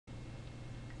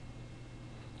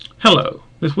Hello,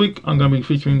 this week I'm going to be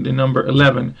featuring the number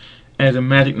 11 as a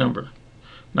magic number.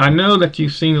 Now I know that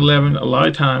you've seen 11 a lot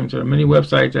of times. There are many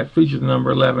websites that feature the number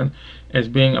 11 as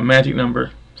being a magic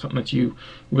number, something that you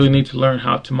really need to learn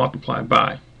how to multiply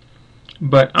by.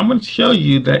 But I'm going to show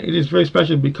you that it is very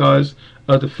special because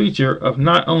of the feature of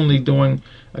not only doing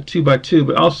a 2 by 2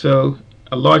 but also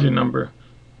a larger number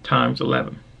times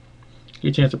 11. Get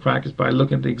a chance to practice by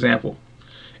looking at the example.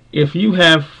 If you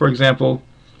have, for example,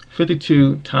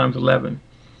 52 times 11,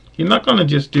 you're not going to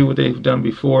just do what they've done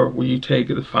before, where you take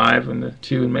the 5 and the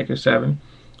 2 and make it 7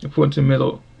 and put it in the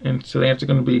middle, and so the answer is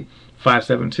going to be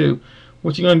 572.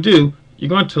 What you're going to do, you're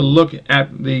going to look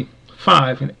at the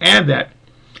 5 and add that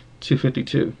to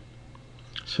 52.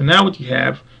 So now what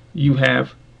you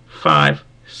have 5,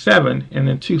 7, and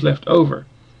then 2 left over.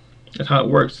 That's how it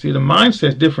works. See, the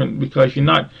mindset's different because you're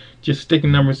not just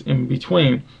sticking numbers in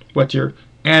between, but you're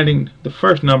adding the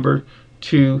first number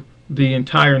to the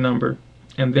entire number,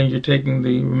 and then you're taking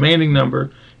the remaining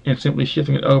number and simply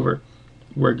shifting it over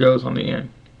where it goes on the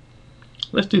end.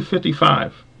 Let's do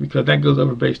 55 because that goes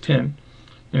over base 10,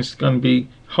 and it's going to be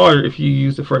harder if you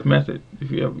use the first method. If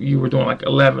you were doing like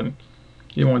 11,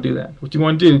 you don't want to do that. What you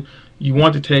want to do, you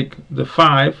want to take the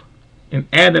 5 and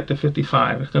add that to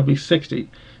 55. It's going to be 60,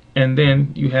 and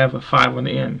then you have a 5 on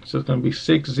the end, so it's going to be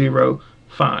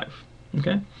 605.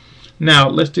 Okay. Now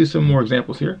let's do some more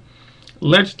examples here.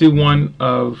 Let's do one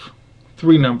of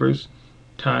 3 numbers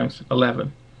times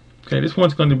 11. Okay, this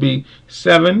one's going to be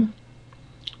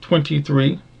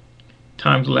 723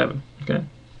 times 11. Okay,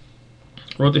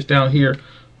 wrote this down here,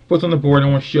 put it on the board, and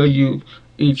I want to show you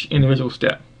each individual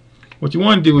step. What you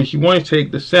want to do is you want to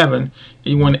take the 7 and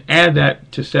you want to add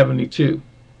that to 72.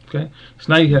 Okay,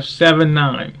 so now you have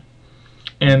 79,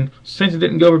 and since it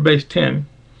didn't go over base 10,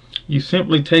 you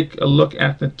simply take a look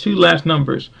at the 2 last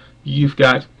numbers. You've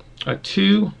got a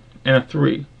 2 and a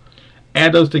 3.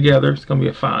 Add those together, it's going to be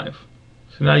a 5.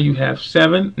 So now you have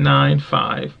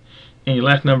 795, and your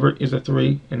last number is a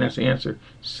 3, and that's the answer,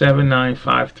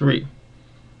 7953.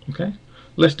 Okay,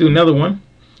 let's do another one.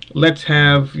 Let's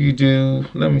have you do,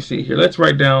 let me see here, let's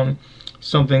write down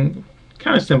something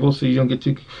kind of simple so you don't get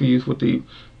too confused with the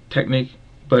technique,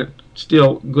 but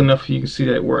still good enough so you can see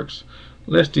that it works.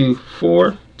 Let's do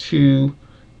 4, 2,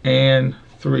 and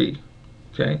 3,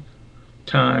 okay,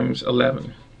 times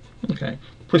 11. Okay,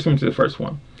 push them to the first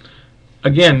one.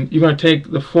 Again, you're going to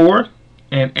take the 4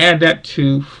 and add that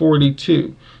to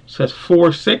 42. So that's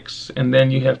 4, 6, and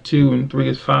then you have 2 and 3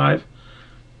 is 5,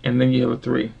 and then you have a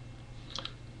 3.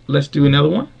 Let's do another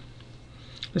one.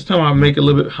 This time I'll make it a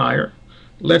little bit higher.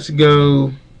 Let's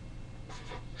go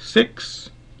 6,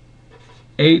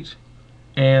 8,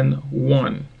 and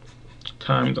 1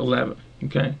 times 11.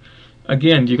 Okay.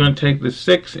 Again, you're going to take the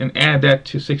 6 and add that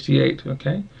to 68.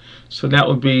 Okay. So that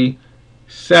would be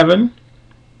 7,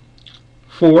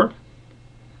 4,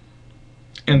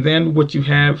 and then what you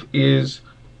have is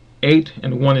 8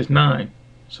 and 1 is 9.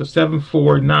 So 7,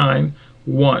 4, 9,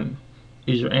 1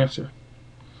 is your answer.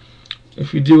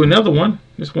 If you do another one,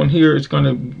 this one here is going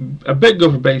to a bit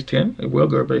go for base 10. It will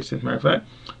go for base 10, as a matter of fact.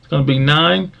 It's going to be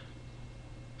 9,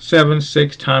 7,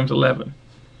 6 times 11.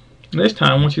 And this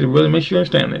time, I want you to really make sure you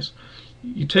understand this.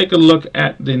 You take a look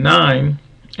at the 9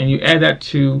 and you add that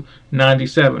to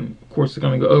 97. Of course, it's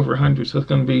going to go over 100, so it's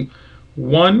going to be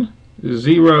 1,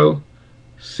 0,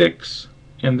 6,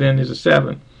 and then there's a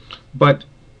 7. But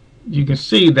you can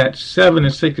see that 7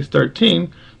 and 6 is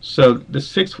 13, so the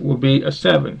 6 will be a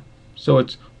 7. So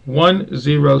it's 1,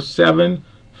 0, 7,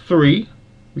 3,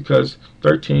 because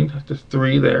 13, the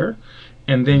 3 there,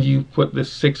 and then you put the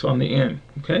 6 on the end.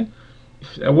 Okay?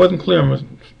 If that wasn't clear, I'm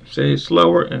going to say it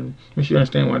slower and make sure you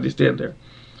understand what I just did there.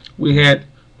 We had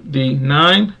the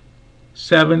 9,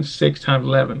 7, 6 times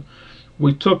 11.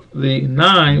 We took the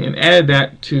 9 and added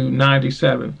that to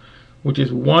 97, which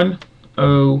is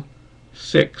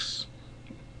 106.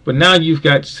 But now you've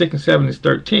got 6 and 7 is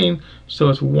 13, so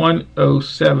it's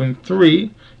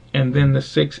 1073, and then the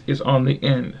 6 is on the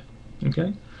end.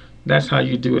 Okay? That's how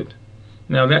you do it.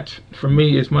 Now that, for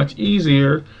me, is much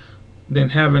easier than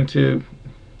having to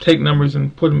take numbers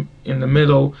and put them in the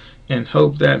middle and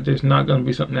hope that there's not going to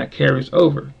be something that carries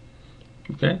over.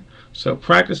 Okay? So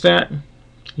practice that,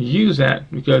 use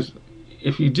that, because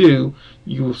if you do,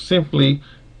 you will simply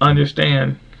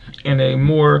understand in a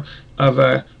more of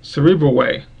a cerebral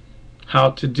way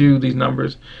how to do these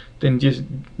numbers than just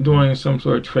doing some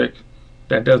sort of trick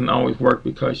that doesn't always work,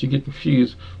 because you get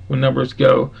confused when numbers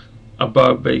go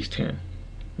above base 10.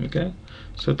 Okay?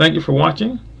 So thank you for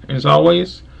watching, and as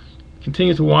always,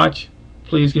 continue to watch.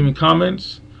 Please give me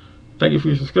comments. Thank you for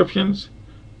your subscriptions,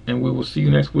 and we will see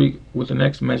you next week with the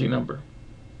next magic number.